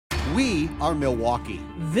We are Milwaukee.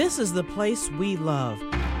 This is the place we love.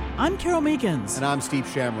 I'm Carol Meekins. And I'm Steve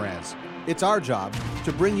Shamraz. It's our job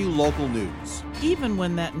to bring you local news. Even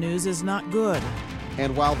when that news is not good.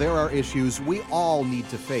 And while there are issues we all need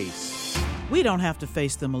to face, we don't have to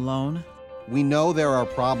face them alone. We know there are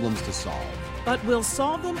problems to solve. But we'll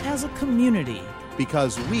solve them as a community.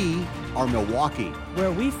 Because we are Milwaukee.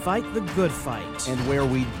 Where we fight the good fight. And where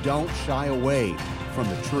we don't shy away from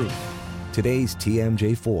the truth. Today's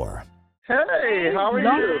TMJ4. Hey, how are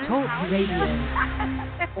you? Talk Radio.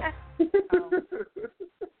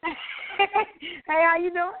 Hey, how you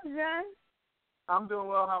doing, John? I'm doing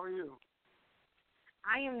well. How are you?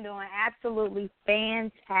 I am doing absolutely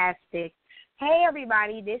fantastic. Hey,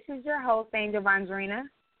 everybody. This is your host, Angel Vondrina.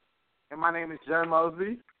 And my name is John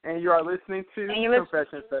Mosby, and you are listening to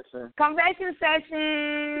Confession Session. Confession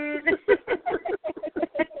Session.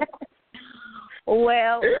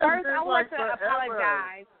 Well, first I want to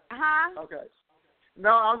apologize. Huh? Okay. No,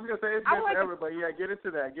 I was going to say it's been forever, but yeah, get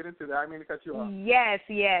into that. I didn't mean to cut you off. Yes.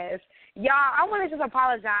 Y'all, I want to just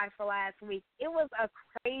apologize for last week. It was a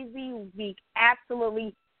crazy week,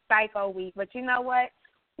 absolutely psycho week. But you know what?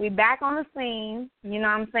 We back on the scene, you know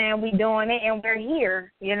what I'm saying? We doing it, and we're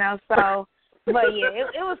here, you know, so. But, yeah,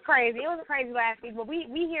 it was crazy. It was crazy last week, but we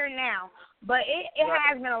here now. But it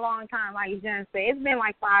has been a long time, like John said. It's been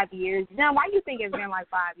like 5 years. John, why do you think it's been like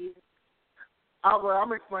 5 years? I'm going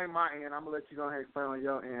to explain my end. I'm going to let you go ahead and explain on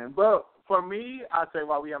your end. But for me, I'd say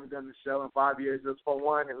why we haven't done the show in 5 years is, for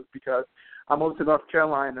one, it was because I moved to North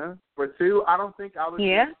Carolina. For two, I don't think I was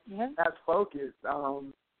as focused.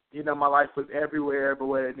 You know, my life was everywhere but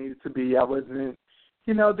where it needed to be. I wasn't,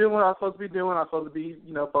 you know, doing what I was supposed to be doing. I was supposed to be,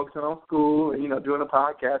 you know, focusing on school and, you know, doing a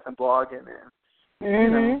podcast and blogging. And, you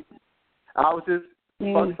know, I was just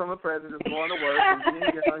focused on the present, just going to work and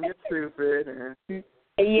being young and stupid. And,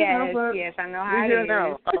 yes, I know how it is.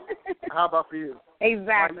 Now. How about for you?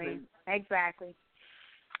 Exactly.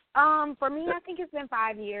 For me, I think it's been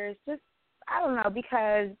 5 years. Just, I don't know,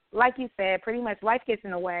 because like you said, pretty much life gets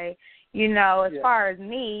in the way. You know, as far as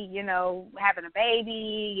me, you know, having a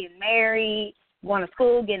baby, getting married, going to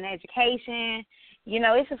school, getting an education, you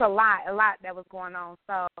know, it's just a lot that was going on.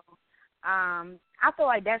 So I feel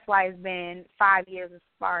like that's why it's been 5 years as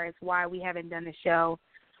far as why we haven't done the show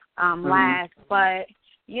last. But,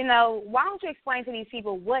 you know, why don't you explain to these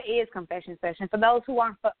people what is Confession Session for those who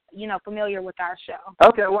aren't, you know, familiar with our show?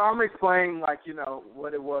 Okay, well, I'm explaining, like, you know,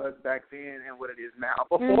 what it was back then and what it is now.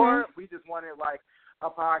 Before, we just wanted, like, a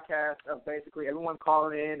podcast of basically everyone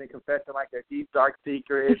calling in and confessing, like, their deep, dark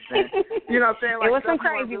secrets. And, you know what I'm saying? Like, it was some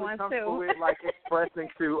crazy ones, too. With, like, expressing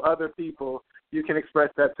to other people, you can express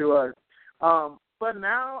that to us. But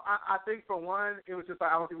now, I think, for one, it was just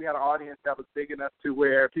like, I don't think we had an audience that was big enough to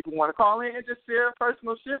where people want to call in and just share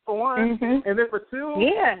personal shit, for one. And then for two,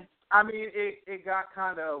 I mean, it got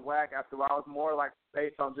kind of whack after a while. It was more, like,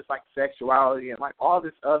 based on just, like, sexuality and, like, all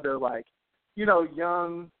this other, like, you know,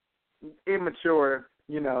 young, immature,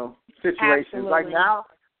 you know, situations. Absolutely. Like,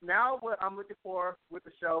 now what I'm looking for with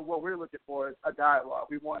the show, what we're looking for is a dialogue.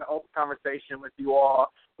 We want an open conversation with you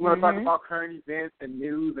all. We want to talk about current events and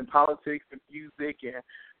news and politics and music and,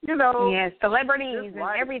 you know. Celebrities and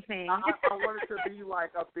everything. I want it to be like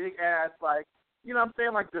a big-ass, like, you know what I'm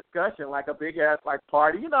saying, like discussion, like a big-ass, like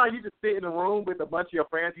party. You know, you just sit in a room with a bunch of your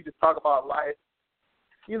friends. You just talk about life.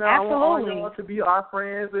 You know, Absolutely. I want to be our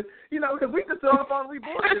friends. And, you know, because we just talk about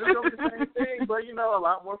bullshit. It's always the same thing. But, you know, a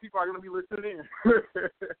lot more people are going to be listening in.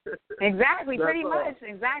 Exactly, pretty much.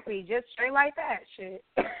 Exactly. Just straight like that shit.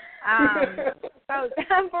 So,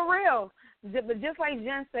 for real. But just like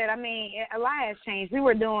Jen said, I mean, a lot has changed. We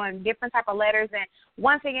were doing different type of letters. And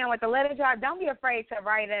once again, with the letter drop, don't be afraid to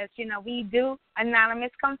write us. You know, we do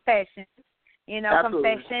anonymous confessions. You know,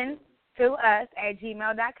 confession to us at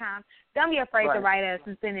gmail.com. Don't be afraid to write us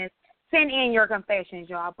and send in your confessions,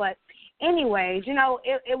 y'all. But anyways, you know,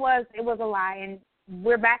 it was a lie, and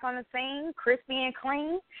we're back on the scene, crispy and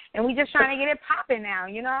clean, and we just trying to get it popping now.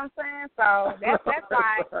 You know what I'm saying? So that's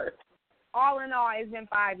why. All in all, it's been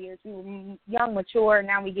 5 years. We were young, mature,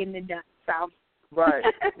 now we're getting it done. So. Right.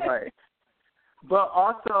 But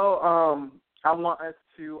also, I want us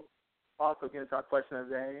to also get into our question of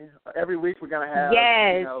the day. Every week we're going to have,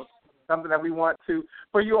 you know, something that we want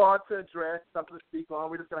for you all to address, something to speak on.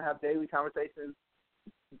 We're just going to have daily conversations,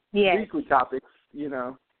 weekly topics, you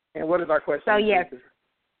know. And what is our question? So, yes,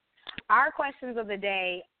 our questions of the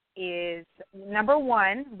day is, number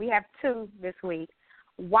one, we have two this week.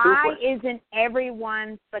 Why isn't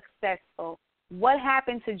everyone successful? What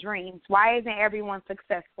happened to dreams? Why isn't everyone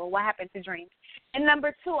successful? What happened to dreams? And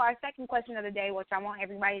number two, our second question of the day, which I want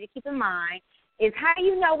everybody to keep in mind, is how do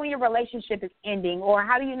you know when your relationship is ending, or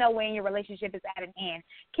how do you know when your relationship is at an end?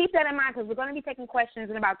 Keep that in mind, because we're going to be taking questions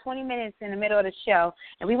in about 20 minutes in the middle of the show,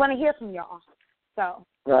 and we want to hear from y'all. So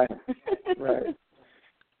right.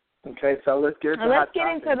 Okay, so let's get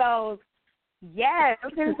into those. Yes,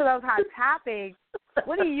 let's get into those hot topics.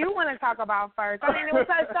 What do you want to talk about first? I mean, there was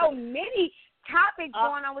so many topics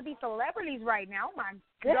going on with these celebrities right now. Oh, my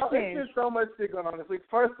goodness. There's just so much shit going on this week.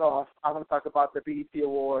 First off, I want to talk about the BET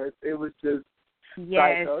Awards. It was just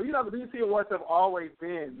psycho. You know, the BET Awards have always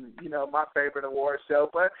been, my favorite award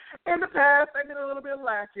show. But in the past, they've been a little bit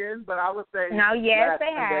lacking. But I would say they have.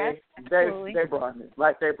 They brought it.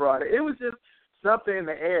 Like, they brought it. It was just something in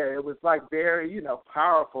the air. It was, like, very,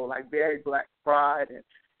 powerful, like very Black pride and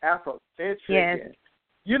Afrocentric. Yes. And,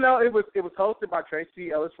 it was hosted by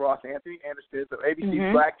Tracy Ellis Ross, Anthony Anderson, so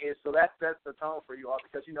ABC's Blackish, so that sets the tone for you all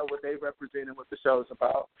because you know what they represent and what the show's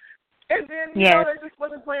about. And then, they just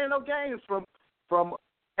wasn't playing no games from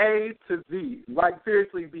A to Z. Like,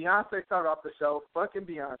 seriously, Beyonce started off the show, fucking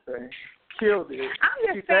Beyonce, killed it.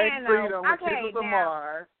 I'm just saying, Freedom with Kendrick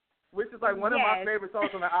Lamar, which is like one of my favorite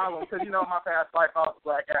songs on the album because, my past life, I was a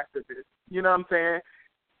Black activist. You know what I'm saying?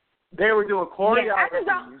 They were doing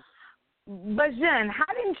choreography. But, Jen, how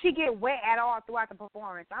didn't she get wet at all throughout the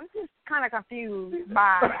performance? I'm just kind of confused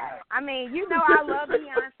by I mean, I love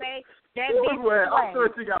Beyonce. That bitch wet. I'm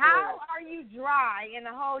sure she got How wet. are you dry in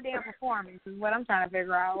the whole damn performance is what I'm trying to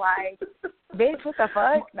figure out. Like, bitch, what the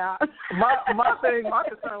fuck? No. My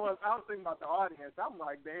concern was I was thinking about the audience. I'm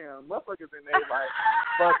like, damn, motherfuckers in there like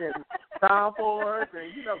fucking Tom Ford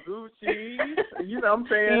and, Gucci. You know what I'm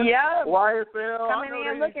saying? Yep. YSL. Coming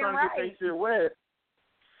in looking trying right. to get their shit wet.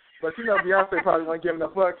 But, Beyonce probably wasn't giving a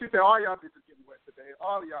fuck. She said, all y'all bitches getting wet today.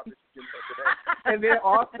 All y'all bitches getting wet today. And then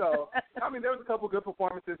also, there was a couple good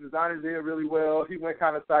performances. Designer did really well. He went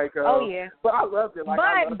kind of psycho. Oh, yeah. But I loved it.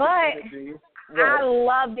 I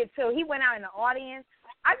loved it, too. He went out in the audience.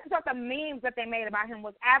 I just thought the memes that they made about him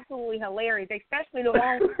was absolutely hilarious, especially the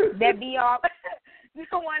one that be off.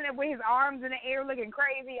 The one that with his arms in the air looking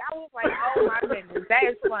crazy. I was like, oh, my goodness, that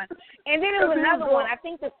is fun. And then there was another one. I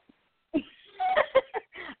think the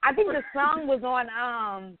song was on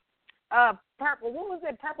Purple. What was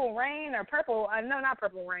it? Purple Rain or Purple? No, not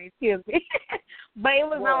Purple Rain. Excuse me. But it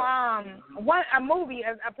was on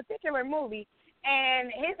a particular movie,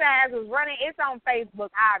 and his ass was running. It's on Facebook,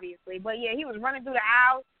 obviously, but yeah, he was running through the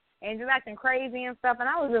aisle and just acting crazy and stuff. And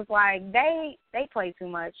I was just like, they play too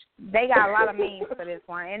much. They got a lot of memes for this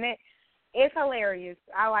one, and it's hilarious.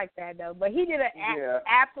 I like that, though. But he did an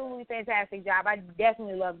absolutely fantastic job. I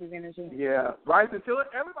definitely loved his energy. Yeah. Bryson Tiller,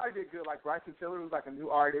 everybody did good. Like, Bryson Tiller was like a new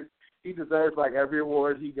artist. He deserves, like, every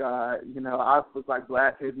award he got. I was, like,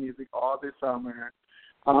 blasting his music all this summer.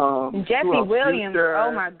 Jesse Williams,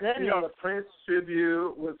 oh, my goodness. The Prince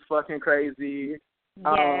tribute was fucking crazy.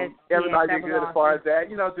 Yes, everybody did good as far as that.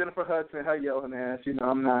 Jennifer Hudson, her yelling ass.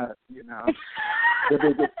 I'm not, the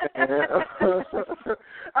biggest fan.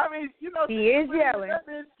 I mean, she is yelling. That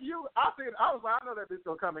bitch, I was like, I know that bitch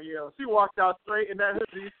gonna come and yell. She walked out straight in that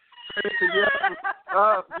hoodie, straight to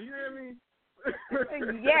yell. Do you hear me?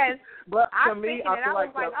 Yes. But I to me, I feel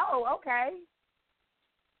was like, oh, okay.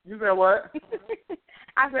 You said what?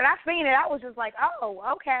 I said I seen it. I was just like, oh,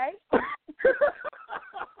 okay.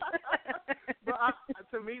 But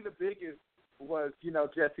to me, the biggest was,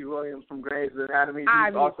 Jesse Williams from Grey's Anatomy. He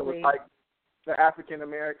Obviously. also was like the African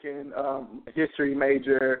American history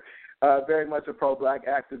major, very much a pro-Black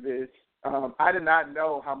activist. I did not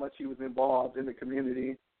know how much he was involved in the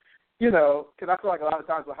community, because I feel like a lot of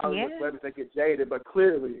times with Hollywood celebrities, they get jaded, but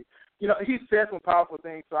clearly, he said some powerful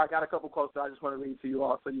things, so I got a couple quotes that I just want to read to you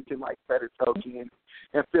all so you can, like, better soak in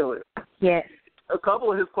and feel it. Yes. A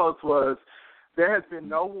couple of his quotes was, there has been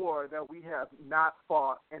no war that we have not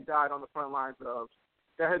fought and died on the front lines of.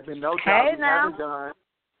 There has been no job we haven't done.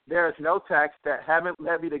 There is no tax that haven't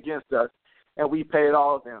levied against us, and we paid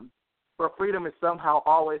all of them. But freedom is somehow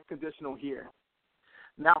always conditional here.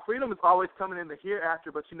 Now, freedom is always coming in the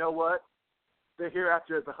hereafter, but you know what? The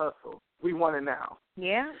hereafter is a hustle. We want it now.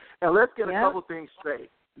 Yeah. And let's get a couple things straight.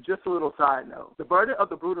 Just a little side note. The burden of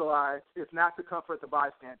the brutalized is not to comfort the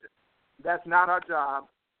bystander. That's not our job.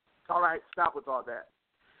 All right, stop with all that.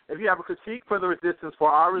 If you have a critique for the resistance for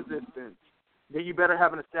our resistance, then you better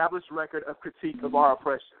have an established record of critique of our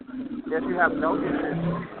oppression. If you have no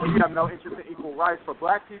interest in equal rights for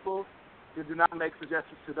Black people, then do not make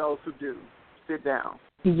suggestions to those who do. Sit down.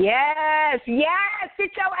 Yes,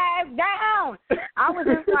 sit your ass down. I was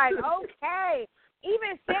just like, okay.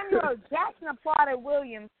 Even Samuel Jackson applauded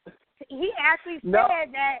Williams. He actually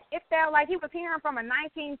said that it felt like he was hearing from a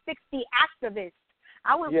 1960 activist.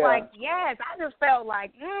 I was like, yes. I just felt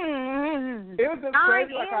like, it was just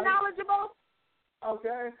crazy, like knowledgeable.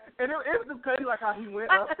 Okay, and it was just crazy, like how he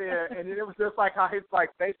went up there, and it was just like how his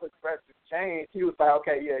facial expression changed. He was like,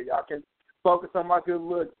 okay, yeah, y'all can focus on my good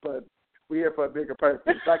looks, but we're here for a bigger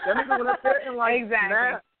purpose. Like that nigga went up there and like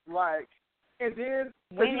snapped, like, and then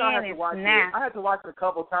I had to watch it. I had to watch it a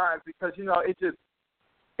couple times because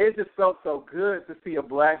it just felt so good to see a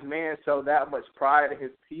black man show that much pride in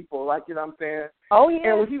his people. Like, you know what I'm saying? Oh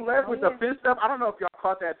yeah. And when he left with the fist up, I don't know if y'all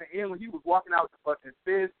caught that at the end when he was walking out with the fucking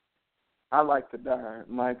fist. I like to die,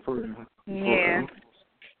 like for real. Yeah.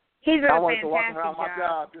 He's a fantastic job. I wanted to walk around my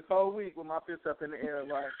job this whole week with my fist up in the air,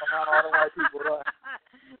 like around all the white people. Like.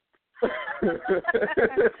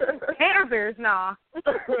 Panthers, nah.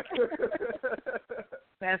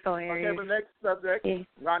 That's hilarious. Okay, the next subject,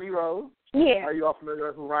 Roni Rose. Yeah. Are you all familiar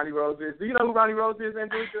with who Roni Rose is? Do you know who Roni Rose is,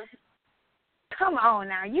 Andrew? Come on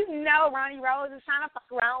now. You know Roni Rose is trying to fuck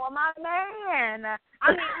around with my man.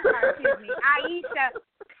 Excuse me, Aisha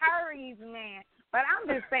Curry's man. But I'm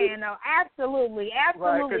just saying, though, absolutely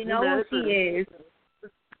know who she is.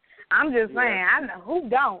 I'm just saying, I know who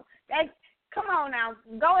don't. Come on now,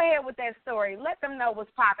 go ahead with that story. Let them know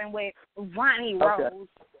what's popping with Roni Rose.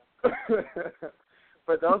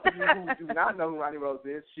 For those of you who do not know who Roni Rose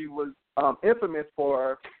is, she was infamous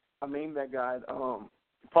for a meme that got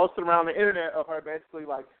posted around the internet of her basically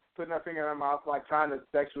like putting her finger in her mouth, like trying to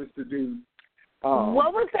sexually seduce.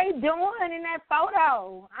 What was they doing in that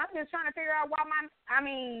photo? I'm just trying to figure out why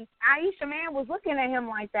Aisha man was looking at him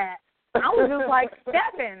like that. I was just like,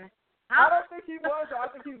 Stephen. I don't think he was. I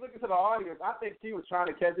think he was looking to the audience. I think he was trying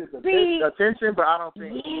to catch his attention, but I don't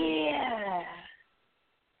think. Yeah.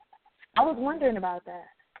 I was wondering about that.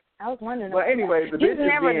 But anyway, the bitch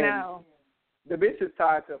never know. The bitch is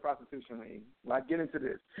tied to a prostitution ring. Like, get into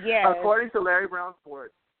this. Yeah. According to Larry Brown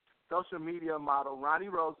Sports, social media model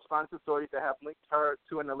Roni Rose responded to stories that have linked her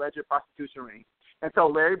to an alleged prostitution ring, and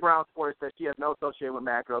told Larry Brown Sports that she has no association with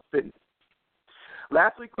Mad Girls Fitness.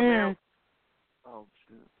 Last week, where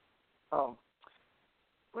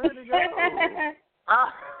did it go?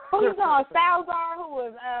 Who's on Salazar, who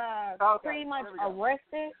was pretty much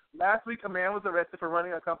arrested? Last week, a man was arrested for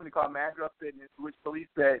running a company called Mad Girls Fitness, which police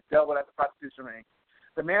said dealt with as a prostitution ring.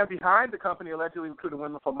 The man behind the company allegedly recruited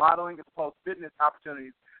women for modeling and supposed fitness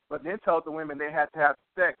opportunities, but then told the women they had to have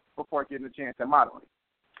sex before getting a chance at modeling.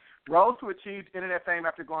 Rose, who achieved internet fame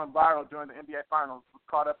after going viral during the NBA Finals, was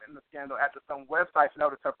caught up in the scandal after some websites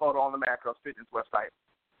noticed her photo on the Mad Girls Fitness website.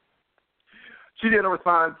 She did a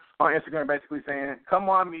response on Instagram basically saying, "Come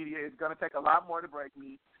on, media, it's going to take a lot more to break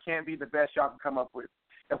me. Can't be the best y'all can come up with.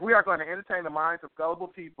 If we are going to entertain the minds of gullible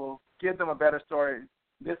people, give them a better story.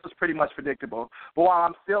 This was pretty much predictable. But while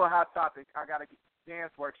I'm still a hot topic, I got to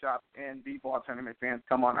dance workshop and b-ball tournament fans.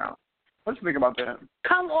 Come on out." What you think about that?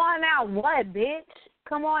 Come on out what, bitch?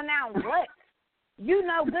 Come on out what? You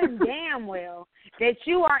know good and damn well that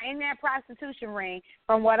you are in that prostitution ring.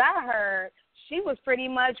 From what I heard, she was pretty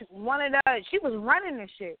much she was running the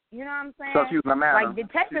shit. You know what I'm saying? So she was a madam. Like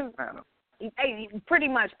detectives, pretty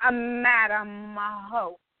much a madam, a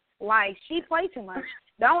hoe. Like, she played too much.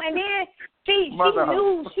 And then she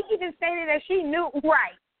knew, she even stated that she knew,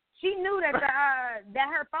 right. She knew that that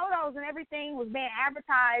her photos and everything was being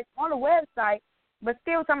advertised on the website, but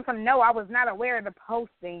still something, no, I was not aware of the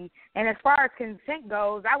posting. And as far as consent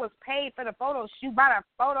goes, I was paid for the photo shoot by the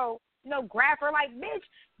photographer. Like, bitch,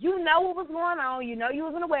 you know what was going on. You know you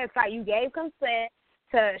was on the website. You gave consent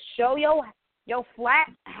to show your flat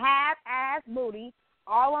half-ass booty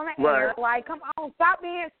all on the air. Like, come on, stop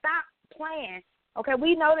playing. Okay,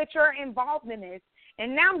 we know that you're involved in this.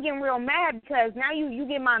 And now I'm getting real mad because now you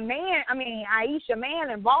get my man, Aisha man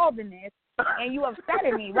involved in this, and you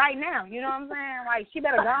upsetting me right now. You know what I'm saying? Like, she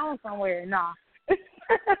better go on somewhere. Nah.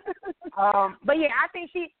 But, yeah, I think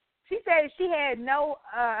she said she had no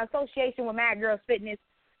association with Mad Girls Fitness.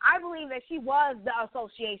 I believe that she was the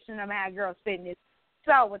association of Mad Girls Fitness.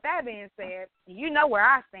 So, with that being said, you know where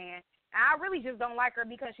I stand. I really just don't like her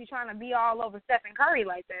because she's trying to be all over Stephen Curry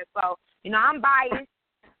like that. So, I'm biased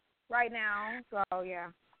right now. So, yeah.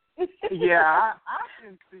 Yeah, I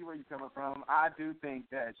can see where you're coming from. I do think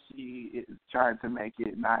that she is trying to make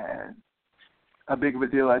it not as a big of a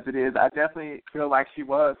deal as it is. I definitely feel like she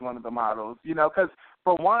was one of the models, because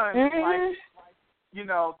for one,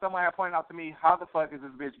 someone had pointed out to me, how the fuck is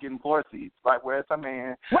this bitch getting floor seats? Like, where's her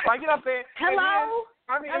man? Like, you know what I'm saying? Hello?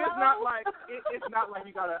 It's not like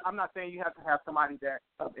you gotta. I'm not saying you have to have somebody that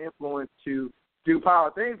of influence to do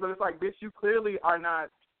power things, but it's like, bitch, you clearly are not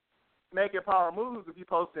making power moves if you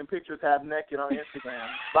posting pictures half naked on Instagram.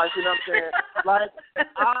 Like, you know what I'm saying? Like,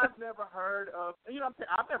 I've never heard of, you know what I'm saying?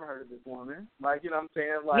 I've never heard of this woman. Like, you know what I'm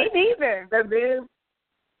saying? Like, me neither. And then,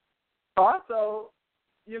 also,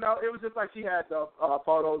 you know, it was just like she had the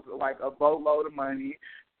photos of, like, a boatload of money.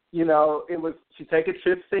 You know, it was, she taking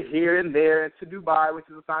trips to here and there and to Dubai, which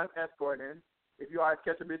is a sign of escorting. If you always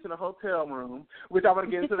catch a bitch in a hotel room, which I want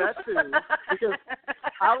to get into that too, because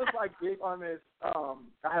I was like big on this.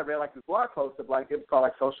 I had read like this blog post of like it was called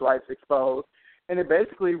like Socialites Exposed, and it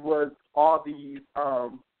basically was all these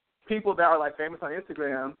people that are like famous on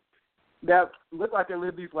Instagram that look like they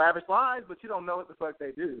live these lavish lives, but you don't know what the fuck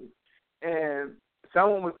they do. And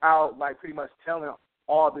someone was out like pretty much telling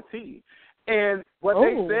all the tea, and what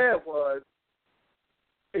they said was,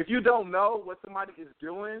 if you don't know what somebody is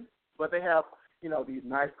doing, but they have, you know, these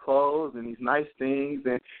nice clothes and these nice things,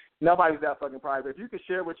 and nobody's that fucking private. If you can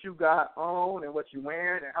share what you got on and what you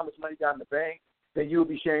wearing and how much money you got in the bank, then you'll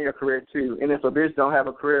be sharing your career too. And if a bitch don't have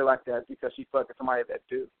a career like that because she fucking somebody that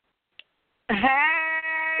do. Hey,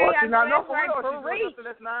 or she's not, no, for right, real, or she's doing something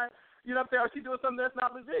that's not, you know what I'm saying, or she's doing something that's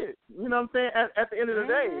not legit. You know what I'm saying? At the end of the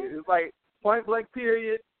day, it's like point blank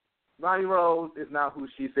period, Roni Rose is not who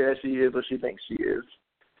she says she is or she thinks she is.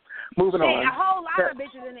 Moving on. A whole lot of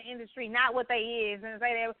bitches in the industry, not what they is. And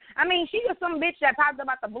say they, I mean, she was some bitch that popped up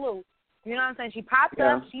out the blue. You know what I'm saying? She popped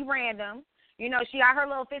up. She random. You know, she got her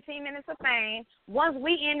little 15 minutes of fame. Once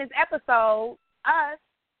we end this episode, us,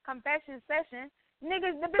 confession session,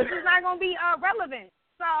 niggas, the bitch is not going to be relevant.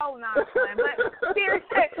 So, no, but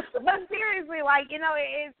seriously, like, you know,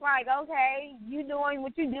 it's like, okay, you doing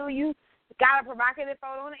what you do. You got a provocative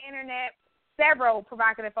photo on the internet, several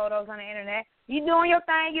provocative photos on the internet. You doing your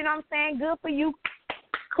thing, you know what I'm saying? Good for you.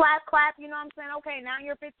 Clap, clap, you know what I'm saying? Okay, now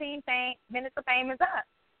your 15 minutes of fame is up.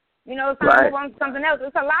 You know, it's time to move on to something else.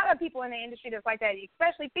 There's a lot of people in the industry that's like that,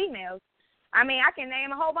 especially females. I mean, I can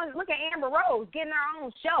name a whole bunch. Look at Amber Rose getting her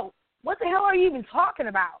own show. What the hell are you even talking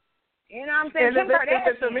about? You know what I'm saying?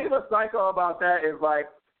 And to me, what's psycho about that is, like,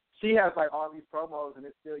 she has, like, all these promos, and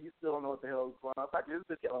you still don't know what the hell is going on. It's like, is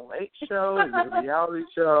this a late show? Is it a reality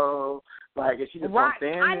show? Like, is she just going to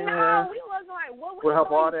stand I know. We wasn't like, what was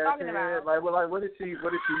she talking about? Like, what is she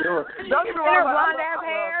doing? Don't get me wrong.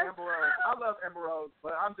 I love Amber Rose,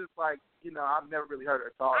 but I'm just like, you know, I've never really heard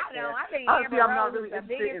her talk. I know. I think honestly, Amber I'm not Rose really is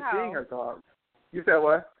the interested biggest in seeing her talk. You said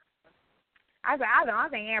what? I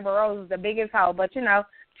think Amber Rose is the biggest hoe, but, you know,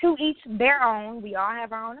 to each their own. We all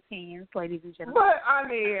have our own opinions, ladies and gentlemen. But, I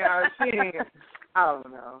mean, she ain't, I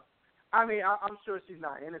don't know. I mean, I'm sure she's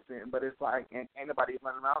not innocent, but it's like, ain't nobody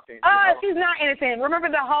running around saying, she's not innocent. Remember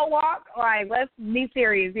the whole walk? Like, let's be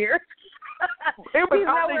serious here. I think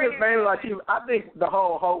it's mainly like I think the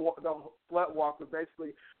whole the slut walk was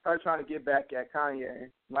basically her trying to get back at Kanye.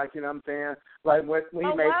 Like, you know what I'm saying? Like, when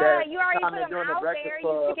he made that you already comment put him during the out Breakfast there.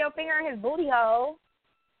 Club. You stick your finger in his booty hole.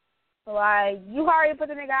 Like, you already put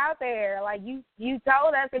the nigga out there. Like, you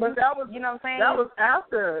told us. But that was, you know what I'm saying? That was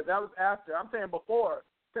after. I'm saying before.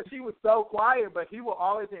 Because she was so quiet, but he was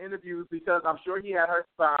always in interviews because I'm sure he had her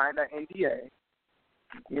sign an NDA.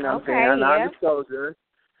 You know what I'm saying? Non-disclosure.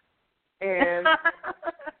 And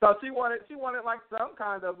so she wanted like some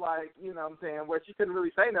kind of like, you know what I'm saying, where she couldn't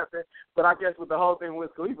really say nothing. But I guess with the whole thing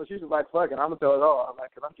with Khalifa, she was like, fuck it, I'm going to tell it all. I'm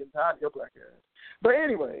like, because I'm getting tired of your black ass. But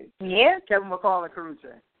anyway. Yeah. Kevin McCall and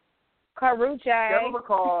Karruche. Kevin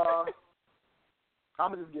McCall.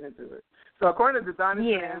 I'm going to just get into it. So according to Designer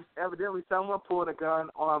Trends, evidently someone pulled a gun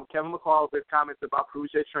on Kevin McCall with comments about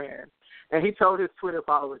Karruche trans, and he told his Twitter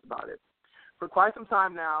followers about it. For quite some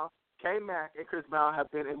time now, K-Mac and Chris Brown have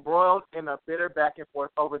been embroiled in a bitter back and forth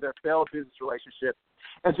over their failed business relationship.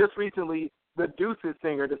 And just recently, the Deuces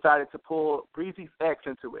singer decided to pull Breezy's ex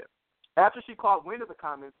into it. After she caught wind of the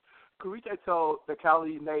comments, Karruche told the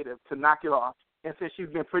Cali native to knock it off and said she's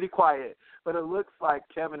been pretty quiet, but it looks like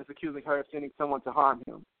Kevin is accusing her of sending someone to harm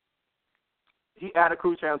him. He added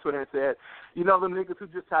Karruche on Twitter and said, you know them niggas who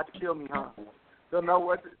just tried to kill me, huh? They'll know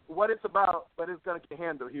what it's about, but it's going to get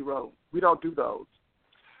handled, he wrote. We don't do those.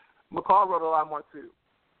 McCall wrote a lot more, too.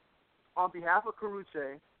 On behalf of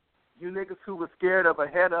Karruche, you niggas who were scared of a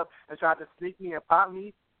head up and tried to sneak me and pop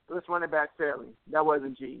me, let's run it back fairly. That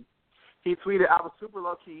wasn't G. He tweeted, I was super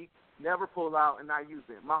low-key, never pull out, and not use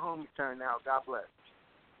it. My homie's turn now. God bless.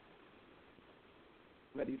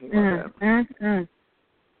 What do you think about that?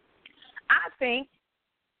 I think,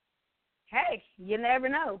 hey, you never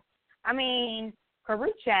know. I mean,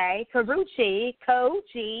 Karruche,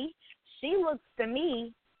 she looks to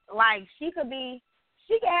me like she could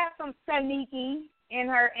have some Saniki in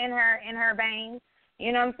her veins.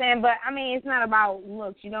 You know what I'm saying? But, I mean, it's not about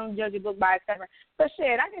looks. You don't judge a book by its cover. But,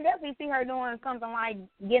 shit, I can definitely see her doing something like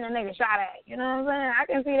getting a nigga shot at. You know what I'm saying? I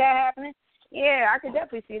can see that happening. Yeah, I could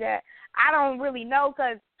definitely see that. I don't really know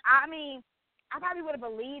because, I mean, I probably would have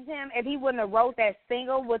believed him if he wouldn't have wrote that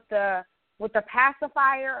single with the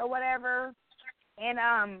pacifier or whatever and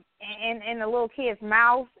the little kid's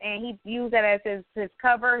mouth, and he used that as his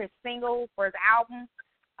cover, his single for his album.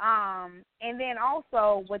 And then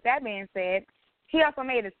also, with that being said, he also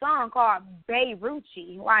made a song called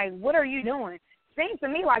Beyruchi. Like, what are you doing? Seems to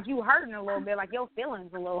me like you hurting a little bit, like your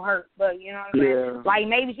feelings a little hurt. But, you know what I'm saying? Like,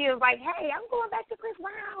 maybe she was like, hey, I'm going back to Chris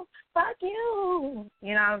Brown. Fuck you.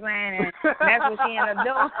 You know what I'm saying? And that's what she ended up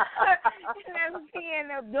doing. That's what she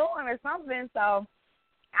ended up doing or something. So,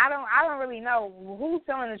 I don't really know who's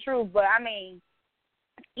telling the truth. But, I mean,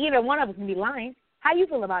 either one of us can be lying. How you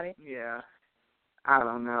feel about it? Yeah. I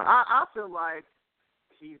don't know. I feel like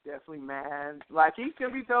he's definitely mad. Like, he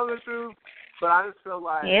could be telling the truth, but I just feel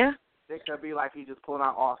like it could be like he just pulling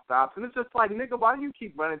out all stops. And it's just like, nigga, why do you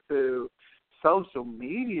keep running to social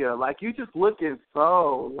media? Like, you just looking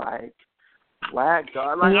so, like,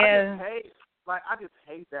 blackguard. Like, I just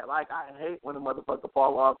hate that. Like, I hate when a motherfucker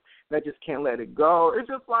fall off and they just can't let it go. It's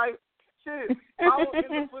just like, shit, follow in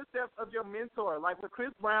the footsteps of your mentor. Like with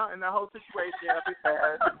Chris Brown and that whole situation up his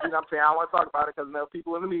past. You know what I'm saying? I don't want to talk about it because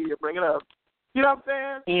people in the media bring it up. You know what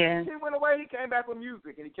I'm saying? Yeah. He went away, he came back with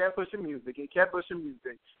music, and he kept pushing music. You know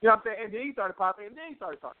what I'm saying? And then he started popping, and then he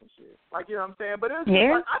started talking shit. Like, you know what I'm saying? But it was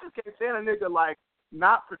just like, I just can't stand a nigga, like,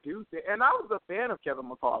 not producing. And I was a fan of Kevin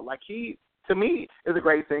McCall. Like, he, to me, is a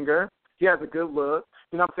great singer. He has a good look.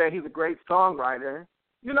 You know what I'm saying? He's a great songwriter.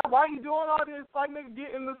 You know, why are you doing all this? Like, nigga,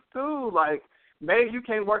 get in the stool. Like, maybe you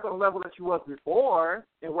can't work on the level that you was before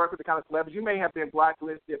and work with the kind of celebrities. You may have been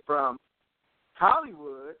blacklisted from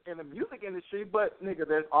Hollywood and the music industry, but, nigga,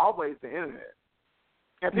 there's always the internet.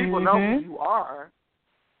 And people know who you are.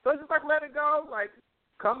 So it's just like, let it go. Like,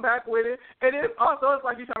 come back with it. And it also, it's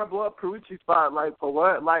like you're trying to blow up Karruche's spot. Like, for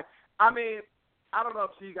what? Like, I mean, I don't know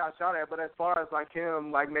if she got shot at, but as far as, like,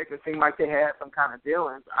 him, like, making it seem like they had some kind of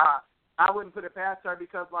dealings, I wouldn't put it past her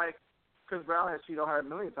because, like, Chris Brown has cheated on her a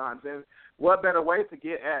million times. And what better way to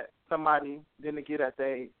get at somebody than to get at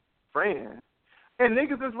their friend? And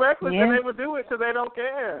niggas is reckless and they would do it because they don't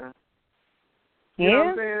care. You know what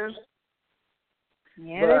I'm saying?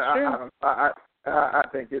 Yeah, that's true. I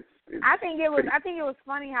think it's I think it was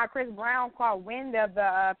funny how Chris Brown caught wind of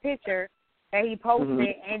the picture that he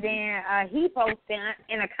posted, and then he posted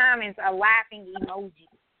in the comments a laughing emoji.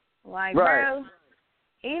 Like, bro,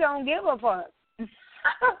 he don't give a fuck.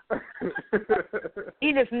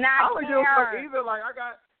 He just not I don't give a fuck either. Like,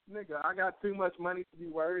 I got too much money to be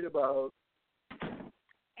worried about.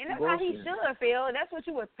 And that's how he should feel. That's what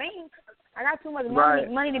you would think. I got too much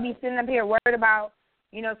money to be sitting up here worried about,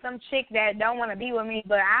 you know, some chick that don't want to be with me.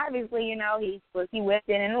 But obviously, you know, he with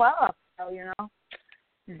it in love. So, you know,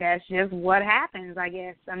 that's just what happens, I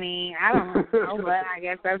guess. I mean, I don't know, but I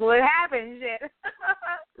guess that's what happens. Shit.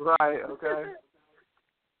 Right, okay.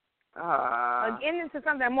 Getting into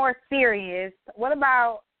something more serious, what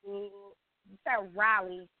about that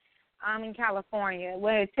rally in California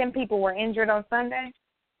where 10 people were injured on Sunday?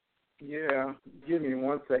 Yeah, give me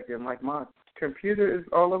 1 second. Like, my computer is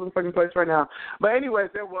all over the fucking place right now. But anyways,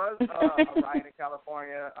 there was a riot in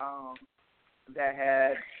California that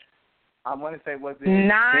had, I want to say, was it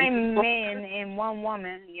 9 men and 1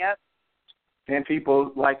 woman, 10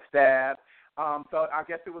 people, like, stabbed. So I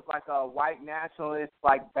guess it was like a white nationalist,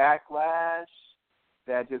 like, backlash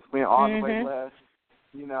that just went all the way left,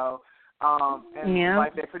 you know. And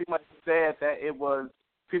like they pretty much said that it was,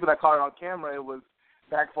 people that caught it on camera, it was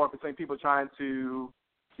back and forth between people trying to,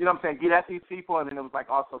 you know what I'm saying, get at these people, and then it was like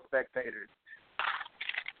also spectators.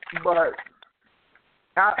 But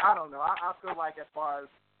I don't know. I feel like as far as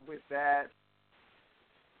with that,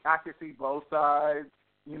 I can see both sides,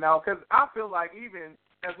 you know, because I feel like even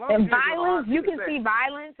as long as violence, you can see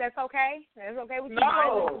violence. That's okay. That's okay with you.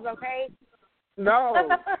 Violence is okay. No,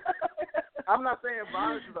 I'm not saying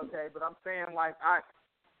violence is okay, but I'm saying like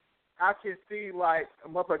I can see like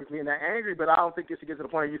motherfuckers being that angry, but I don't think it should get to the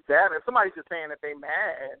point where you stab. If somebody's just saying that they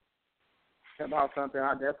mad about something,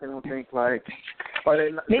 I definitely don't think like. Or they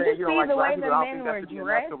saying you don't like black people. I don't think that should be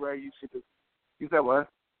enough to where you should just. You said what?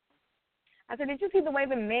 I said, did you see the way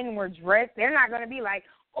the men were dressed? They're not going to be like,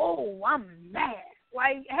 oh, I'm mad.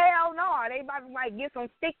 Like, hell no. They about to, like, get some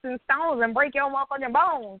sticks and stones and break your motherfucking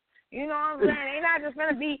bones. You know what I'm saying? They're not just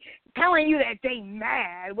going to be telling you that they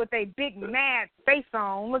mad with a big mad face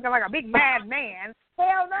on, looking like a big mad man.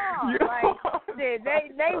 Hell no. Like,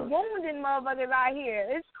 they wounding motherfuckers out here.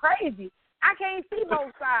 It's crazy. I can't see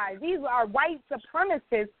both sides. These are white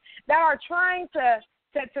supremacists that are trying to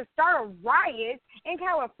start a riot in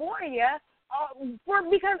California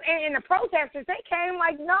because the protesters, they came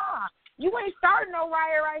like, nah, you ain't starting no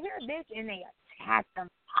riot right here, bitch, and they attacked them.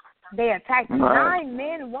 They attacked 9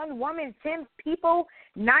 men, 1 woman, 10 people,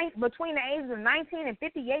 between the ages of 19 and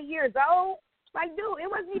 58 years old. Like, dude, it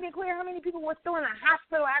wasn't even clear how many people were still in the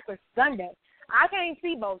hospital after Sunday. I can't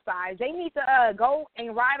see both sides. They need to go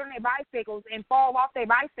and ride on their bicycles and fall off their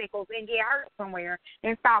bicycles and get hurt somewhere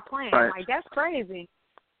and stop playing. Right. Like, that's crazy.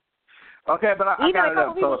 Okay, but even a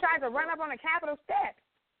couple people tried to run up on the Capitol steps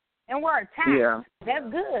and were attacked. Yeah. That's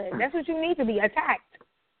good. That's what you need to be, attacked.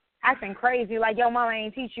 Acting crazy like your mama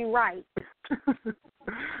ain't teach you right.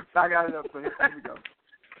 I got it up for you. Here we go.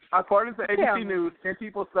 According to ABC News, 10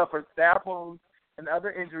 people suffered stab wounds and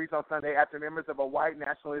other injuries on Sunday after members of a white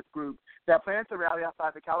nationalist group that plans to rally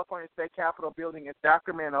outside the California State Capitol building in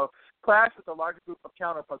Sacramento clashed with a larger group of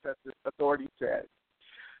counter-protesters, authorities said.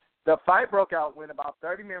 The fight broke out when about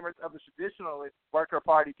 30 members of the Traditionalist Worker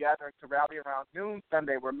Party gathering to rally around noon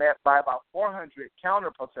Sunday were met by about 400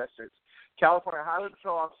 counter-protesters, California Highway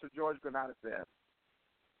Patrol Officer George Granada said.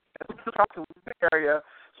 As the area,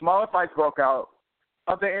 smaller fights broke out.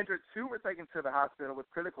 Of the injured, 2 were taken to the hospital with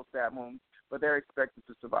critical stab wounds, but they're expected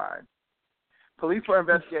to survive. Police were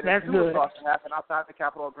investigating 2 assaults that happened outside the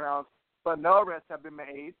Capitol grounds, but no arrests have been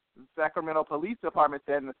made. The Sacramento Police Department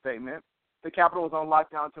said in a statement the Capitol was on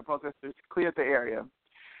lockdown until protesters cleared the area.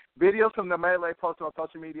 Videos from the melee posted on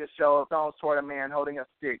social media show stones toward a man holding a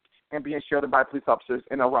stick and being shielded by police officers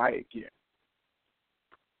in a riot gear.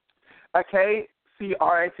 A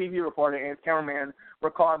KCRA TV reporter and cameraman were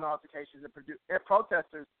caught in altercations and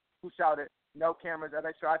protesters who shouted, "No cameras," as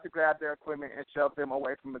they tried to grab their equipment and shove them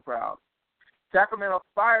away from the crowd. Sacramento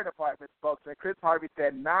Fire Department spokesman Chris Harvey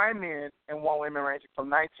said 9 men and 1 woman ranging from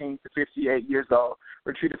 19 to 58 years old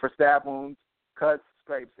were treated for stab wounds, cuts,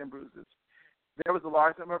 scrapes, and bruises. There was a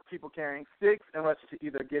large number of people carrying sticks and rushed to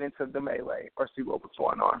either get into the melee or see what was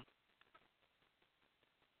going on.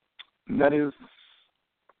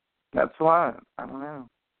 That's why. I don't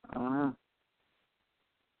know.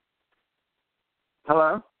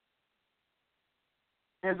 Hello?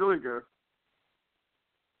 Angelica.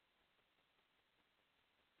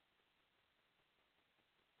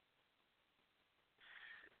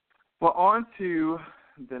 Well, on to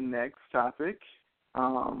the next topic.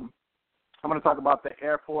 I'm going to talk about the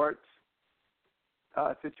airport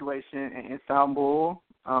situation in Istanbul.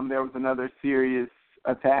 There was another serious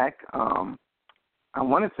attack. I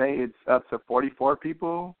want to say it's up to 44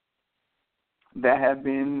 people that have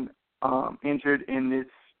been injured in this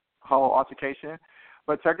whole altercation.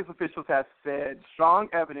 But Turkish officials have said strong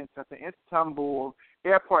evidence that the Istanbul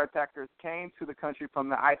airport attackers came to the country from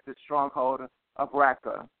the ISIS stronghold of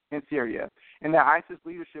Raqqa in Syria, and that ISIS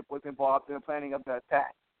leadership was involved in the planning of the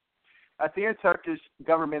attack. A senior Turkish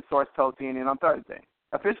government source told CNN on Thursday.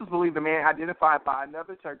 Officials believe the man identified by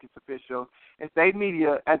another Turkish official in state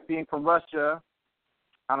media as being from Russia,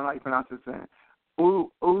 I don't know how you pronounce this name,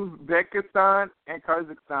 Uzbekistan and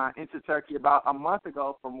Kazakhstan into Turkey about a month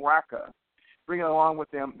ago from Raqqa, bringing along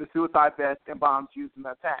with them the suicide vests and bombs used in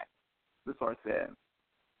the attack, the source said.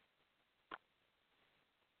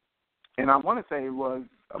 And I want to say it was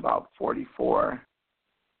about 44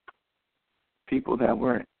 people that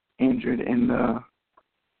were injured in the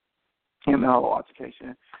whole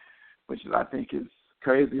altercation, which I think is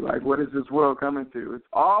crazy. Like, what is this world coming to? It's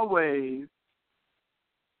always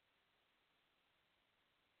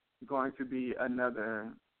going to be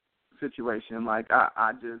another situation. Like,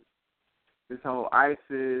 I just, this whole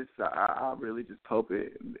ISIS, I really just hope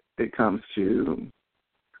it comes to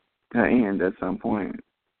an end at some point.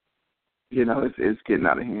 You know, it's getting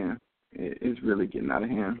out of hand. It's really getting out of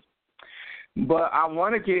hand. But I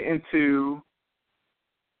want to get into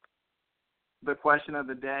the question of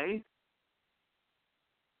the day.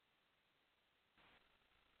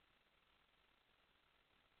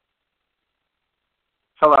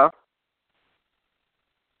 Hello?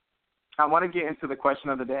 I want to get into the question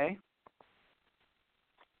of the day.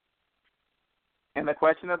 And the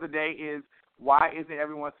question of the day is, why isn't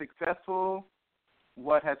everyone successful?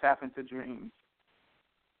 What has happened to dreams?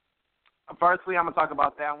 Firstly, I'm going to talk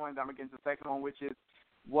about that one. Then I'm going to get into the second one, which is,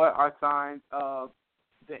 what are signs of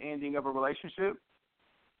the ending of a relationship?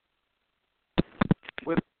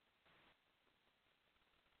 With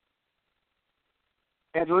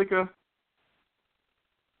Angelica?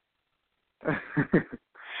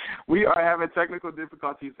 We are having technical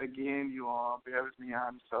difficulties again, you all. Bear with me.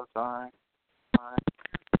 I'm so sorry.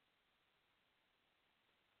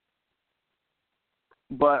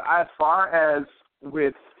 But as far as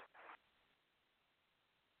with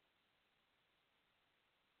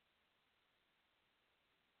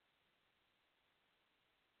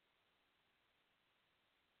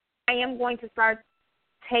I am going to start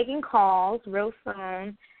taking calls real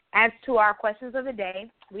soon as to our questions of the day.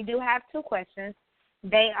 We do have 2 questions.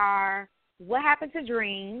 They are, what happened to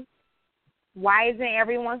dreams? Why isn't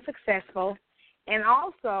everyone successful? And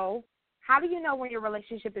also, how do you know when your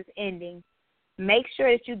relationship is ending? Make sure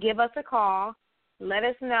that you give us a call. Let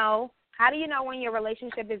us know. How do you know when your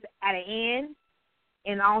relationship is at an end?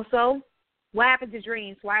 And also, what happened to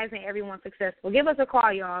dreams? Why isn't everyone successful? Give us a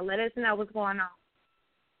call, y'all. Let us know what's going on.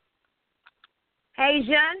 Hey,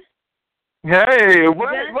 Jean. Hey,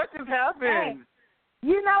 what just happened? Hey.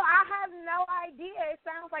 You know, I have no idea. It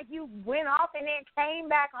sounds like you went off and then came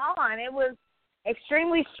back on. It was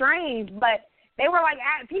extremely strange, but they were like,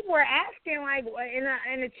 people were asking like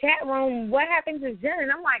in the chat room, what happened to Jen?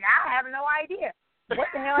 And I'm like, I have no idea.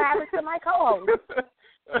 What the hell happened to my co-host?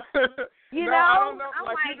 I don't know.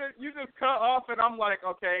 Like, you just cut off, and I'm like,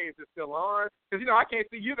 okay, is it still on? Because I can't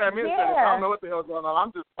see you that minute. Yeah. I don't know what the hell's going on.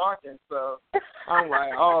 I'm just talking, so I'm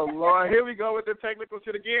like, oh Lord, here we go with the technical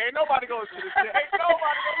shit again. Ain't nobody going to this shit. Ain't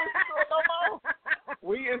nobody going to listen to it no more.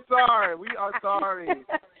 We are sorry. We are sorry.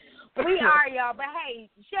 We are, y'all. But hey,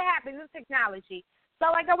 shit happens. It's technology. So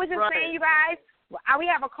like I was just saying, you guys, we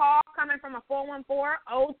have a call coming from a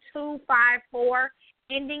 414-0254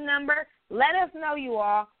 ending number. Let us know, you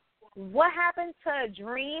all, what happened to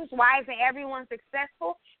dreams? Why isn't everyone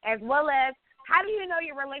successful? As well as, how do you know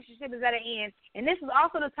your relationship is at an end? And this is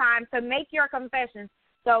also the time to make your confessions.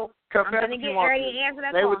 So I'm going to get ready to answer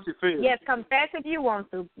that call. What you feel. Yes, confess if you want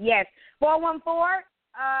to. Yes. 414,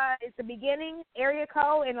 it's the beginning area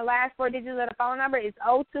code, and the last 4 digits of the phone number is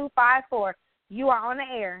 0254. You are on the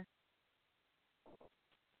air.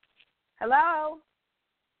 Hello?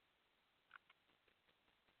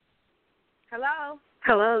 Hello?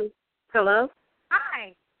 Hello? Hello?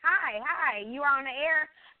 Hi. You are on the air.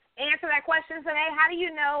 Answer that question today. How do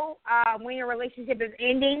you know when your relationship is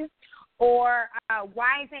ending? Or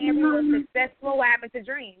why isn't everyone successful? What happened to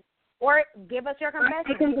dreams? Or give us your confession.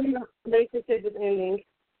 I think the relationship is ending.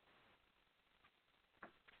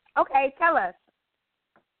 Okay, tell us.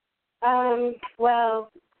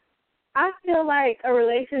 Well, I feel like a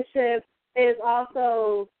relationship is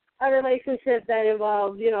also a relationship that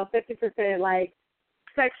involves, 50% like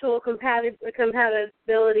sexual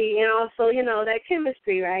compatibility and also, that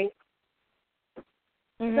chemistry, right?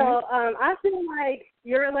 Mm-hmm. So I feel like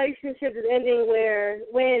your relationship is ending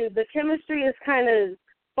when the chemistry is kind of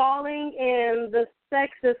falling and the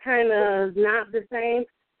sex is kind of not the same.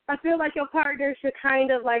 I feel like your partner should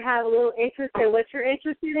kind of like have a little interest in what you're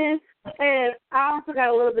interested in. And I also got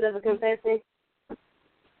a little bit of a confession.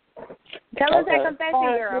 Tell us that confession,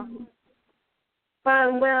 girl.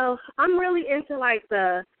 Well, I'm really into like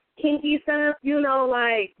the kinky stuff,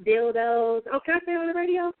 like dildos. Oh, can I say it on the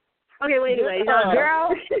radio? Okay, well, anyway,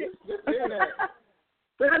 girl.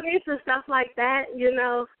 But I'm into stuff like that, and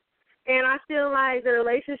I feel like the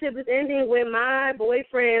relationship is ending when my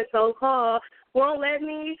boyfriend, so-called, won't let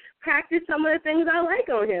me practice some of the things I like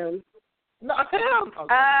on him. No, damn.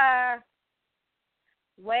 Okay.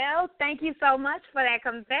 Well, thank you so much for that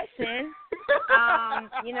confession. That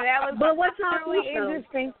was really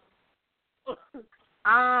interesting.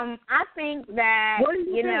 I think that, I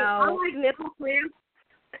like nipple clamps.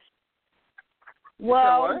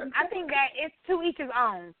 Well, I think that it's to each his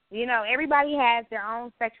own. Everybody has their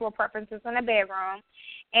own sexual preferences in the bedroom.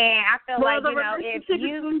 And I feel like, if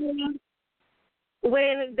you...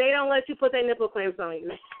 When they don't let you put their nipple clamps on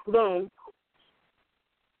you. Boom.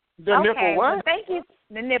 The nipple what? Well, thank you.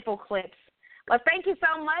 The nipple clips. Well, thank you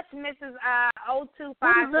so much, Mrs.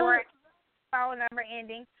 0254 phone number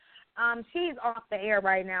ending. She's off the air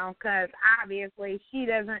right now because obviously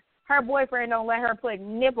her boyfriend don't let her put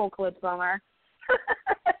nipple clips on her.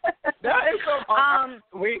 That is so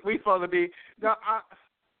we supposed to be. No,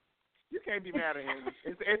 you can't be mad at him.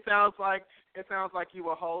 It sounds like you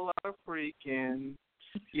a whole lot of freaking.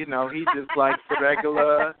 He just like the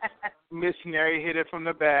regular missionary, hit it from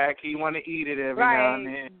the back. He want to eat it every now and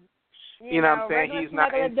then. You know what I'm saying? He's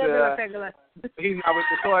not into. He's not with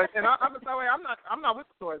the toys. And I'm the way. I'm not with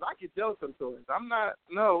the toys. I get jealous of the toys. I'm not.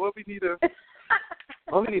 No. What we need a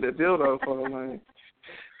dildo for, like.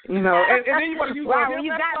 And then you want to use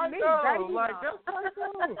you got me.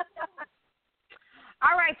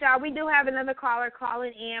 All right, y'all. We do have another caller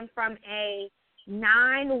calling in from a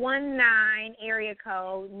 919 area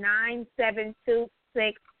code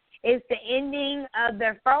 9726 is the ending of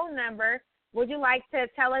their phone number. Would you like to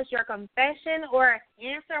tell us your confession or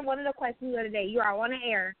answer one of the questions of the day? You are on the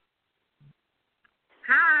air.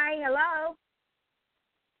 Hi, hello.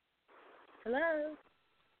 Hello.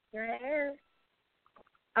 You're on the air.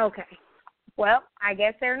 Okay. Well, I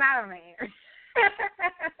guess they're not on the air.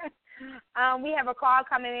 We have a call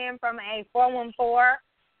coming in from a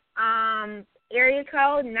 414 area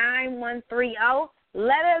code 9130.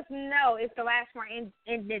 Let us know. It's the last four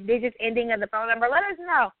digits ending of the phone number. Let us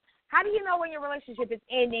know. How do you know when your relationship is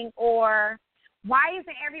ending, or why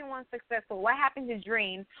isn't everyone successful? What happened to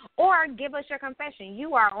dreams? Or give us your confession.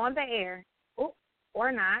 You are on the air. Ooh,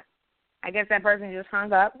 or not. I guess that person just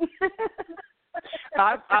hung up.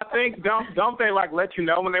 I think don't they like let you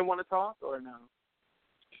know when they want to talk, or no?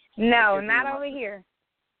 No, not over here.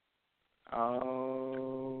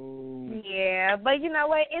 Oh. Yeah, but you know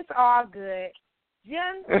what? It's all good.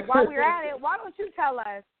 Jen, while we're at it, why don't you tell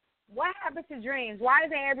us what happened to dreams? Why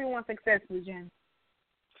isn't everyone successful, Jen?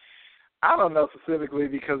 I don't know specifically,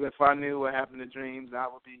 because if I knew what happened to dreams, I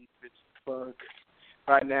would be rich as fuck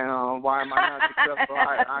right now. Why am I not successful?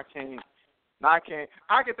 I can't. I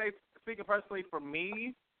can say, speaking personally for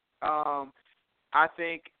me, I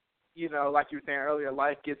think, you know, like you were saying earlier,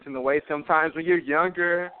 life gets in the way sometimes when you're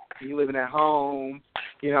younger, you're living at home,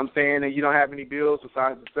 you know what I'm saying, and you don't have any bills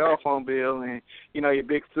besides the cell phone bill, and, you know, your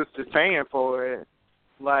big sister's paying for it.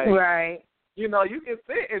 Like, right. You know, you can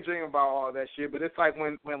sit and dream about all that shit, but it's like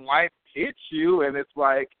when life hits you, and it's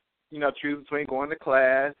like, you know, choose between going to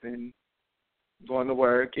class and going to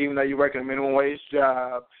work, even though you're working a minimum wage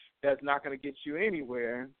job, that's not going to get you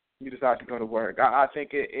anywhere. You decide to go to work. I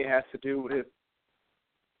think it has to do with,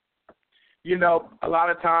 you know, a lot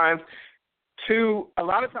of times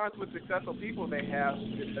with successful people, they have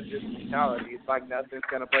this mentality. It's like nothing's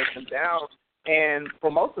going to break them down. And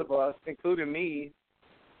for most of us, including me,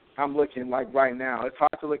 I'm looking like right now. It's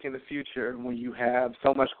hard to look in the future when you have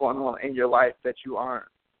so much going on in your life that you aren't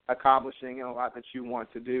accomplishing and a lot that you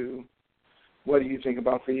want to do. What do you think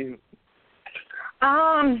about for you?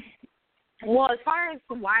 Well, as far as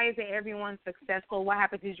why isn't everyone successful, what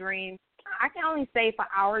happened to dreams, I can only say for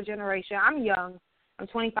our generation. I'm young. I'm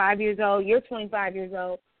 25 years old. You're 25 years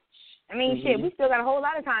old. I mean, shit, we still got a whole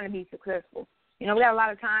lot of time to be successful. You know, we got a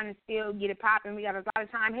lot of time to still get it popping. We got a lot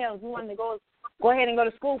of time. Hell, if we wanted to go ahead and go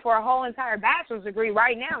to school for a whole entire bachelor's degree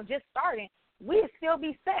right now, just starting, we'd still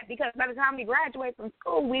be set, because by the time we graduate from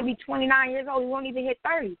school, we'd be 29 years old. We won't even hit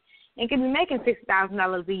 30 and could be making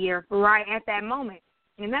 $6,000 a year right at that moment.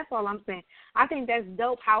 And that's all I'm saying. I think that's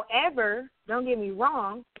dope. However, don't get me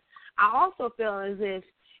wrong, I also feel as if,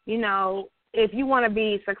 you know, if you want to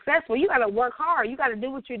be successful, you got to work hard. You got to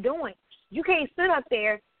do what you're doing. You can't sit up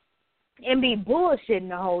there and be bullshitting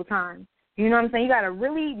the whole time. You know what I'm saying? You got to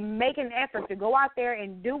really make an effort to go out there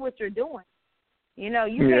and do what you're doing. You know,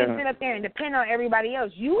 you can't sit up there and depend on everybody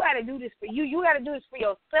else. You got to do this for you. You got to do this for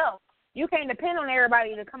yourself. You can't depend on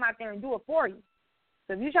everybody to come out there and do it for you.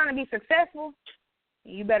 So if you're trying to be successful,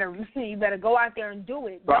 you better go out there and do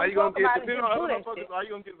it. So are you gonna get a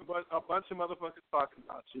bunch of motherfuckers talking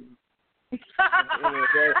about you?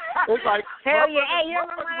 It's like, hell yeah, hey,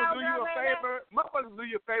 motherfuckers do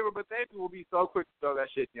you a favor, but they will be so quick to throw that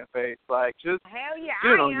shit in your face. Like, just hell yeah,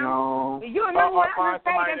 you don't know. You don't know what I just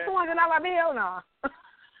paid that $200 bill now.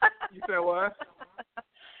 You said what?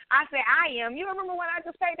 I said I am. You remember when I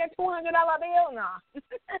just paid that $200 bill now?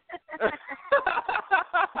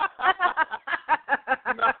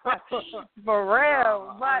 For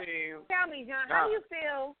real. But tell me, John, how do you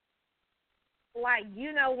feel? Like,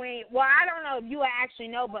 you know, when, well, I don't know if you actually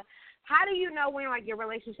know, but how do you know when, like, your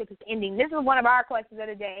relationship is ending? This is one of our questions of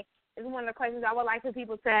the day. This is one of the questions I would like for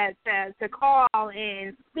people to call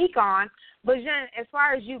and speak on. But, Jean, as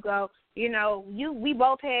far as you go, you know, we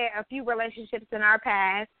both had a few relationships in our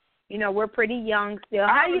past. You know, we're pretty young still.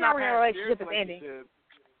 How do you know when your relationship is ending?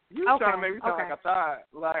 You trying to make me sound like a thought.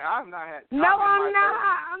 Like, I've not had. No, I'm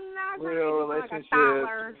not. Real relationship.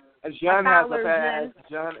 John has a past.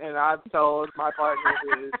 John, and I've told my partner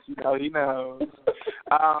this. You know, he knows.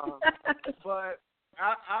 But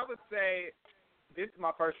I would say this is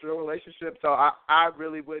my first real relationship, so I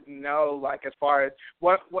really wouldn't know, like, as far as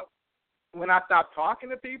what. When I stopped talking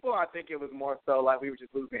to people, I think it was more so like we were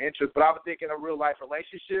just losing interest. But I would think in a real life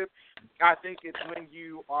relationship, I think it's when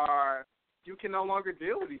you can no longer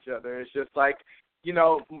deal with each other. It's just like, you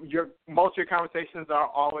know, most of your conversations are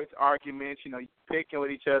always arguments. You know, you're picking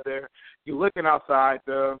with each other. You're looking outside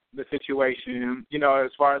the situation, you know,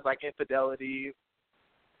 as far as like infidelity.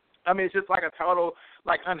 I mean, it's just like a total,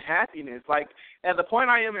 like, unhappiness. Like, at the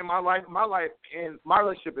point I am in my life and my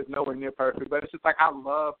relationship is nowhere near perfect, but it's just like I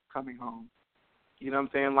love coming home. You know what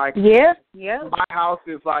I'm saying? Like, yeah. My house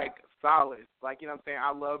is, like, solid. Like, you know what I'm saying?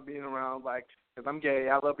 I love being around, like, because I'm gay.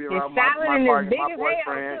 I love being around my partner, my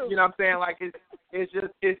boyfriend. You know what I'm saying? Like, it's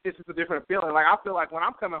just a different feeling. Like, I feel like when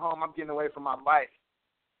I'm coming home, I'm getting away from my life.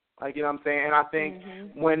 Like, you know what I'm saying? And I think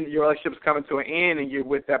when your relationship's coming to an end and you're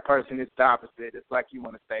with that person, it's the opposite. It's like you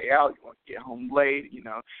want to stay out, you want to get home late, you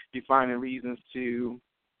know, you're finding reasons to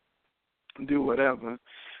do whatever.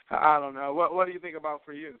 I don't know. What do you think about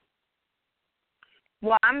for you?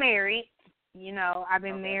 Well, I'm married. You know, I've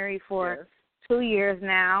been married for 2 years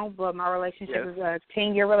now, but my relationship is a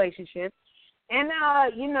 10-year relationship. And,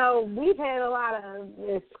 you know, we've had a lot of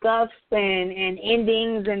scuffs and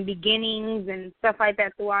endings and beginnings and stuff like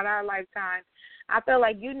that throughout our lifetime. I feel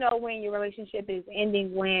like you know when your relationship is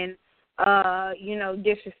ending when, you know,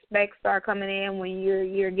 disrespect start coming in, when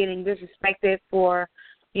you're getting disrespected for,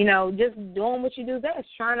 you know, just doing what you do best,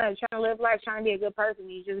 trying to live life, trying to be a good person.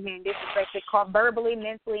 You're just being disrespected, called verbally,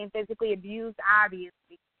 mentally, and physically abused,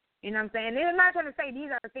 obviously. You know what I'm saying? And I'm not trying to say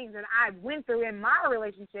these are things that I went through in my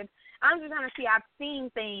relationship. I'm just trying to see I've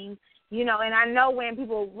seen things, you know, and I know when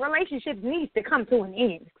relationships needs to come to an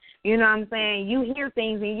end. You know what I'm saying? You hear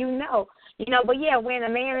things and you know. But yeah, when a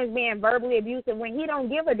man is being verbally abusive, when he don't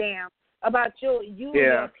give a damn about you and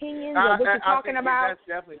your opinions or what you're talking about.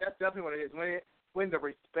 That's definitely what it is. When the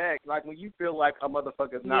respect, like when you feel like a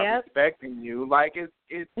motherfucker's not respecting you, like it's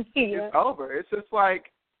over. It's just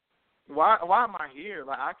like, why am I here?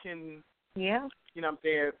 Like I can, you know what I'm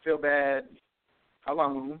saying, feel bad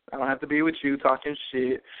alone. I don't have to be with you talking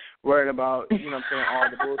shit, worried about, you know what I'm saying, all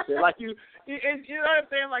the bullshit. Like you know what I'm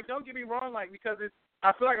saying? Like don't get me wrong, like because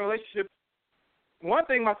I feel like a relationship. One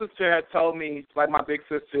thing my sister had told me, like my big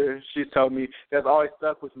sister, she's told me that's always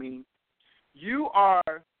stuck with me. You are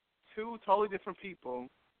two totally different people,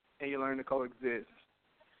 and you learn to coexist.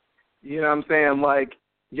 You know what I'm saying? Like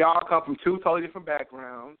y'all come from two totally different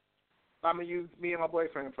backgrounds. I'm going to use me and my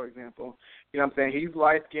boyfriend, for example. You know what I'm saying? He's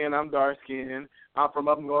light-skinned, I'm dark-skinned. I'm from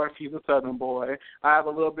up north, he's a southern boy. I have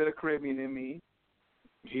a little bit of Caribbean in me.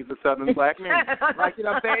 He's a southern black man. Like, you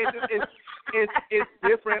know what I'm saying? It's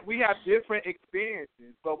different. We have different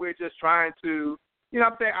experiences, but we're just trying to, you know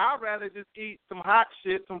what I'm saying? I'd rather just eat some hot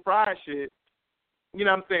shit, some fried shit. You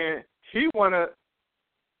know what I'm saying? He want to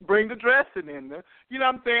bring the dressing in there. You know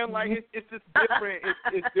what I'm saying? Like, it's just different.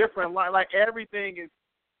 It's different. Like everything is,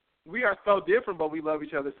 we are so different, but we love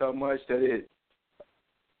each other so much that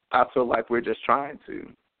I feel like we're just trying to.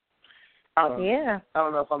 I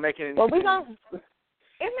don't know if I'm making any sense.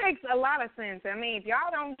 It makes a lot of sense. I mean, if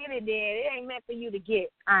y'all don't get it, then it ain't meant for you to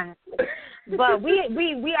get, honestly. But we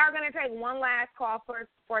are going to take one last call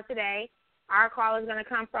for today. Our call is going to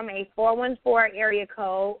come from a 414 area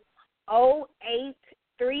code.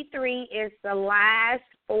 0833 is the last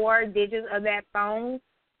 4 digits of that phone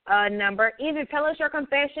number. Either tell us your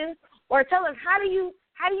confession or tell us how do you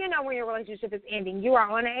know when your relationship is ending. You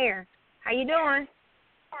are on the air. How you doing?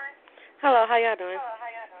 Hello, how y'all doing?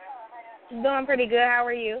 Doing pretty good. How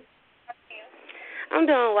are you? I'm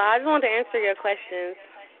doing well. I just wanted to answer your questions.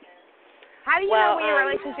 How do you know when your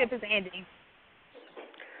relationship is ending?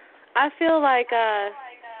 I feel like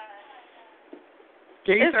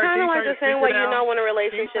it's kind of like the same way you know when a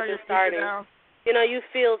relationship is starting. You know, you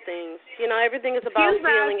feel things. You know, everything is about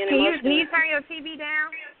feeling and emotion. Can you turn your TV down?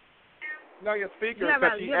 No, your speaker,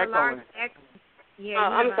 because she's echoing.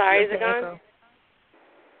 I'm sorry. Is it gone?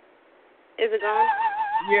 Is it gone?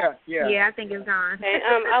 Yeah. Yeah, I think it's gone. Okay,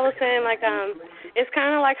 I was saying, like, it's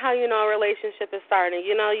kind of like how you know a relationship is starting.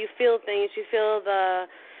 You know, you feel things. You feel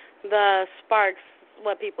the sparks,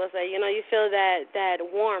 what people say. You know, you feel that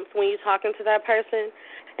warmth when you're talking to that person.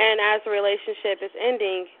 And as the relationship is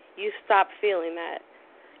ending, you stop feeling that.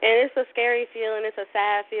 And it's a scary feeling. It's a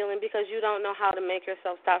sad feeling because you don't know how to make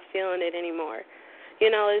yourself stop feeling it anymore. You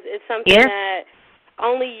know, it's something that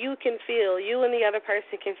only you can feel. You and the other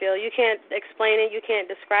person can feel. You can't explain it. You can't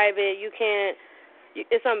describe it.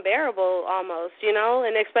 It's unbearable almost, you know,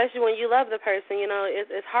 and especially when you love the person, you know,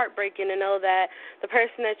 it's heartbreaking to know that the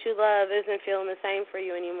person that you love isn't feeling the same for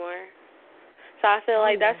you anymore. So I feel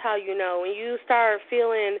like that's how you know. When you start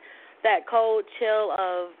feeling that cold chill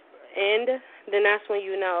of end, then that's when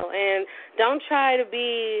you know. And don't try to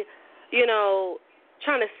be, you know,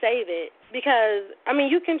 trying to save it. Because, I mean,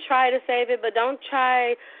 you can try to save it, but don't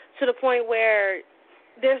try to the point where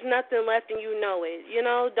there's nothing left and you know it. You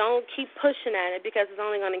know, don't keep pushing at it because it's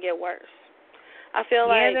only going to get worse. I feel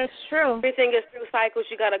like that's true. Everything is through cycles.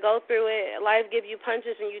 You got to go through it. Life gives you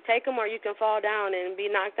punches and you take them, or you can fall down and be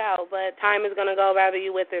knocked out. But time is going to go whether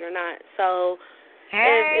you with it or not. So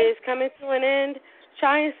if it's coming to an end,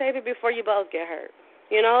 try and save it before you both get hurt.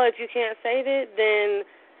 You know, if you can't save it, then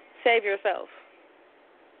save yourself.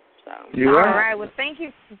 So. All right. Well, thank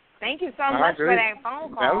you so much for that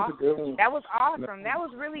phone call. That was a good one. That was awesome. That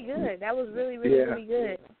was really good. That was really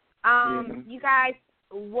good. You guys,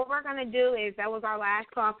 what we're going to do is that was our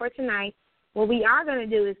last call for tonight. what we are going to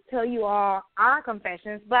do is tell you all our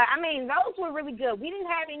confessions. But, I mean, those were really good. We didn't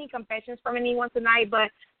have any confessions from anyone tonight,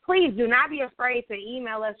 but please do not be afraid to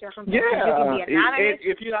email us your confessions. Yeah. You can be anonymous.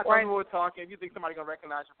 If you're not comfortable with talking, if you think somebody's going to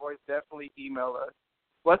recognize your voice, definitely email us.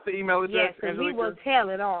 What's the email address? Yes, because we will tell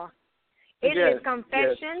it all. It is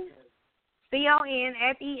confession,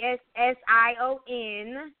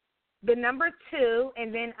 CONFESSION, the number 2,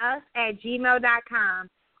 and then us at gmail.com.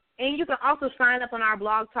 And you can also sign up on our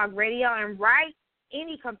Blog Talk Radio and write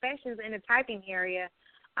any confessions in the typing area.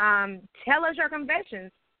 Tell us your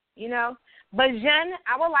confessions, you know. But, Jen,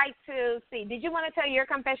 I would like to see, did you want to tell your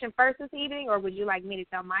confession first this evening, or would you like me to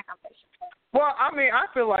tell my confession first? Well, I mean, I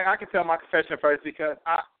feel like I can tell my confession first because,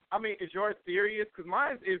 I mean, is yours serious? Because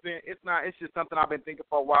mine isn't, it's just something I've been thinking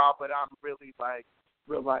for a while, but I'm really, like,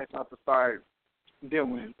 real life about to start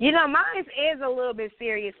doing. You know, mine is a little bit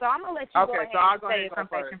serious, so I'm going to let you go ahead and say your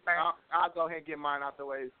confession first. I'll go ahead and get mine out the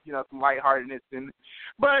way, you know, some lightheartedness.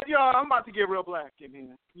 But, you know, I'm about to get real black in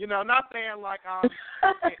here. You know, not saying like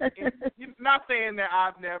not saying that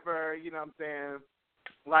I've never, you know what I'm saying,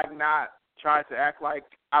 like not tried to act like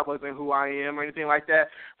I wasn't who I am or anything like that.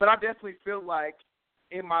 But I definitely feel like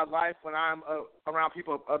in my life when I'm around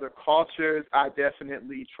people of other cultures, I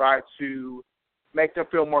definitely try to make them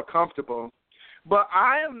feel more comfortable. But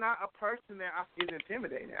I am not a person that is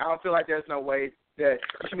intimidating. I don't feel like there's no way that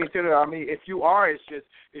you should be intimidated. I mean, if you are, it's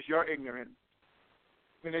your ignorance.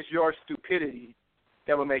 And it's your stupidity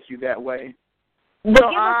that will make you that way. Well, give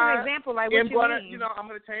us an example, like what you mean. You know, I'm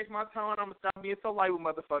going to change my tone. I'm going to stop being so light with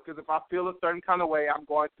motherfuckers. If I feel a certain kind of way, I'm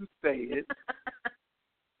going to say it.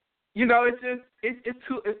 You know, it's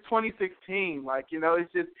 2016. Like, you know,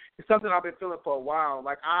 it's something I've been feeling for a while.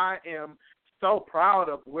 Like, I am so proud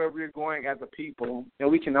of where we're going as a people,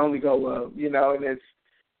 and we can only go up, you know, and it's,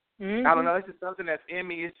 I don't know, it's just something that's in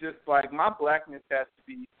me. It's just like my blackness has to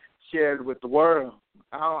be shared with the world.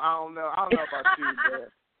 I don't know about you,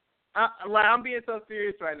 but I'm being so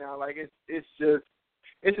serious right now. Like, it's just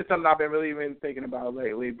something I've been really been thinking about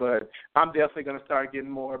lately, but I'm definitely going to start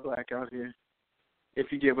getting more black out here,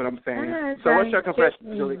 if you get what I'm saying. So what's your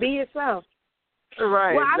confession, Julie? Be yourself.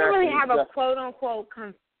 Right, well, exactly. I don't really have a quote-unquote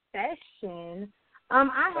confession.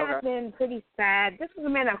 I have been pretty sad. This has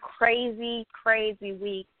been a crazy, crazy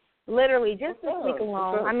week. Literally, just this week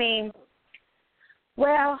alone. I mean,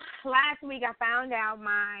 well, last week I found out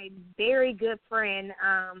my very good friend,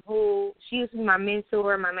 who she used to be my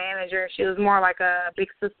mentor, my manager. She was more like a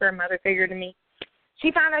big sister, mother figure to me.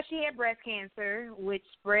 She found out she had breast cancer, which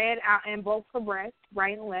spread out in both her breasts,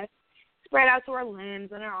 right and left, spread out to her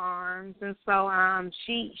limbs and her arms. And so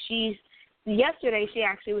yesterday she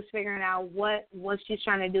actually was figuring out what she's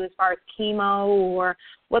trying to do as far as chemo or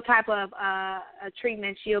what type of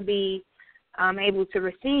treatment she'll be able to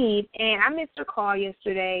receive. And I missed her call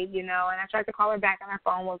yesterday, you know, and I tried to call her back and her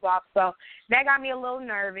phone was off. So that got me a little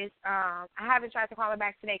nervous. I haven't tried to call her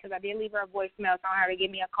back today because I did leave her a voicemail telling her to give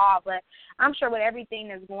me a call. But I'm sure with everything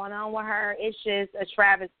that's going on with her, it's just a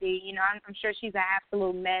travesty. You know, I'm sure she's an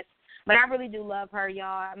absolute mess. But I really do love her, y'all.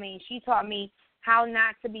 I mean, she taught me how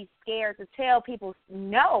not to be scared to tell people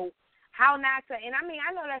no, how not to, and I mean,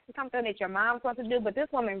 I know that's something that your mom's supposed to do, but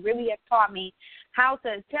this woman really has taught me how to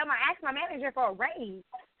ask my manager for a raise,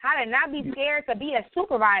 how to not be scared to be a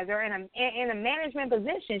supervisor in a management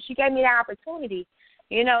position. She gave me that opportunity,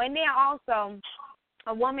 you know, and then also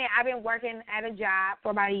a woman, I've been working at a job for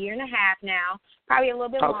about 1.5 years now, probably a little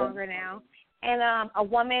bit longer now. And a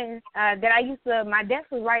woman that I used to, my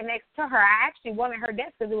desk was right next to her. I actually wanted her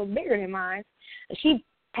desk because it was bigger than mine. She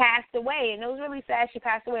passed away, and it was really sad. She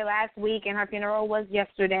passed away last week, and her funeral was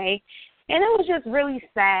yesterday. And it was just really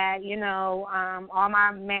sad, you know, all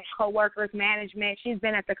my co-workers, management. She's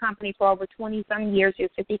been at the company for over 20-some years. She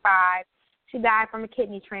was 55. She died from a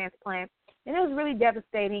kidney transplant. And it was really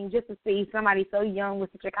devastating just to see somebody so young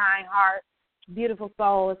with such a kind heart, beautiful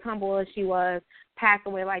soul, as humble as she was, pass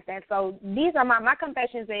away like that. So these are my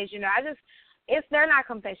confessions is, you know, they're not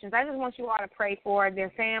confessions. I just want you all to pray for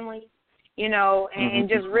their families, you know, and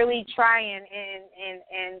just really try and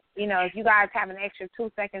you know, if you guys have an extra 2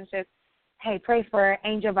 seconds, just, hey, pray for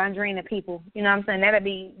Angel Vondrina people. You know what I'm saying? That'll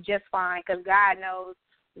be just fine because God knows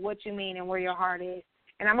what you mean and where your heart is.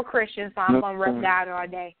 And I'm a Christian, so I'm going to rep God all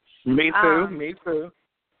day. Me too.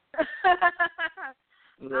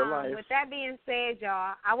 With that being said,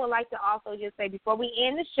 y'all, I would like to also just say before we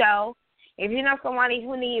end the show, if you know somebody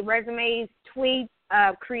who needs resumes, tweets,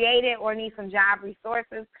 created, or needs some job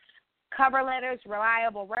resources, cover letters,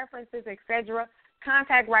 reliable references, etc.,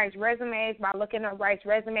 contact Riot's Resumes by looking up Riot's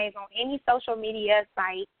Resumes on any social media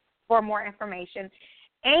site for more information.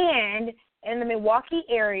 And in the Milwaukee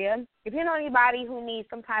area, if you know anybody who needs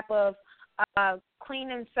some type of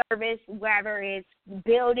cleaning service, whether it's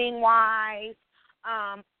building-wise,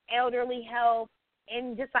 elderly help,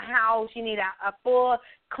 in just a house, you need a full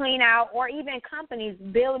clean-out, or even companies,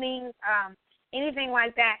 buildings, anything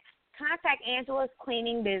like that, contact Angela's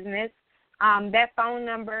Cleaning Business. That phone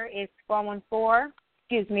number is 414.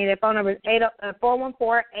 That phone number is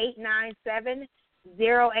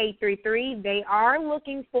 414-897-0833. They are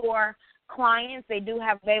looking for clients. They do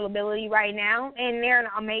have availability right now, and they're an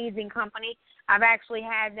amazing company. I've actually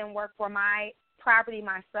had them work for my property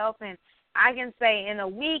myself, and I can say in a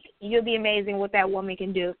week you'll be amazing what that woman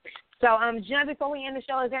can do. So, John, before we end the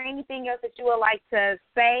show, is there anything else that you would like to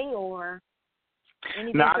say or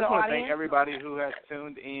anything No, I to the just want to audience? thank everybody who has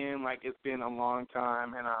tuned in. Like, it's been a long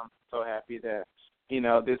time, and I'm so happy that,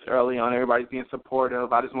 this early on, everybody's being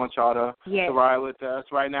supportive. I just want y'all to ride with us.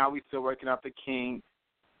 Right now, we're still working out the kinks,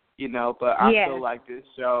 but I feel like this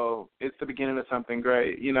show, it's the beginning of something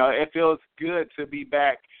great. It feels good to be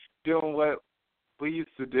back doing what we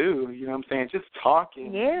used to do, you know what I'm saying? Just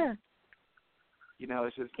talking. Yeah.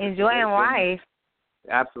 It's just enjoying life.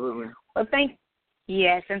 Absolutely. Well, thank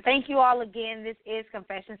you all again. This is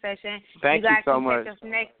Confession Session. Thank you guys so can much. Catch us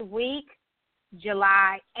next week,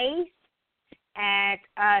 July 8th at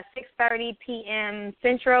 6:30 p.m.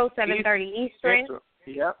 Central, 7:30 Eastern.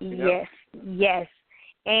 Yep. Yes.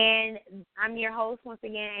 And I'm your host once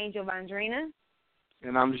again, Angel Vandrina.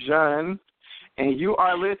 And I'm Jean. And you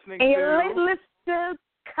are listening to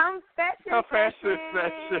Confession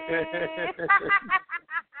Session.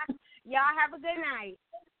 Y'all have a good night.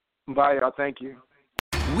 Bye, y'all. Thank you.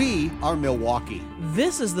 We are Milwaukee.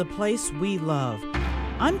 This is the place we love.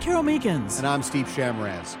 I'm Carol Meekins. And I'm Steve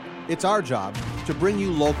Shamraz. It's our job to bring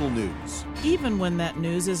you local news. Even when that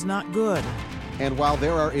news is not good. And while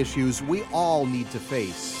there are issues we all need to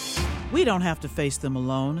face, we don't have to face them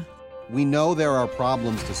alone. We know there are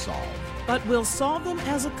problems to solve. But we'll solve them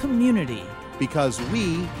as a community. Because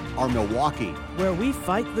we are Milwaukee. Where we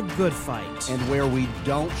fight the good fight. And where we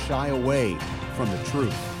don't shy away from the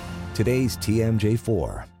truth. Today's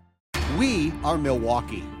TMJ4. We are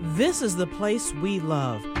Milwaukee. This is the place we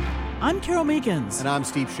love. I'm Carol Meekins. And I'm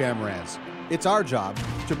Steve Shamraz. It's our job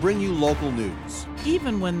to bring you local news.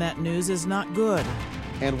 Even when that news is not good.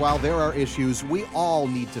 And while there are issues we all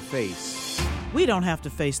need to face, we don't have to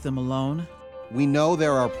face them alone. We know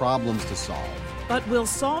there are problems to solve. But we'll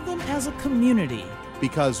solve them as a community.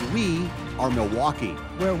 Because we are Milwaukee.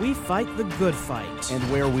 Where we fight the good fight. And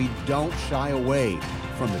where we don't shy away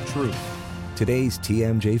from the truth. Today's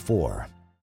TMJ4.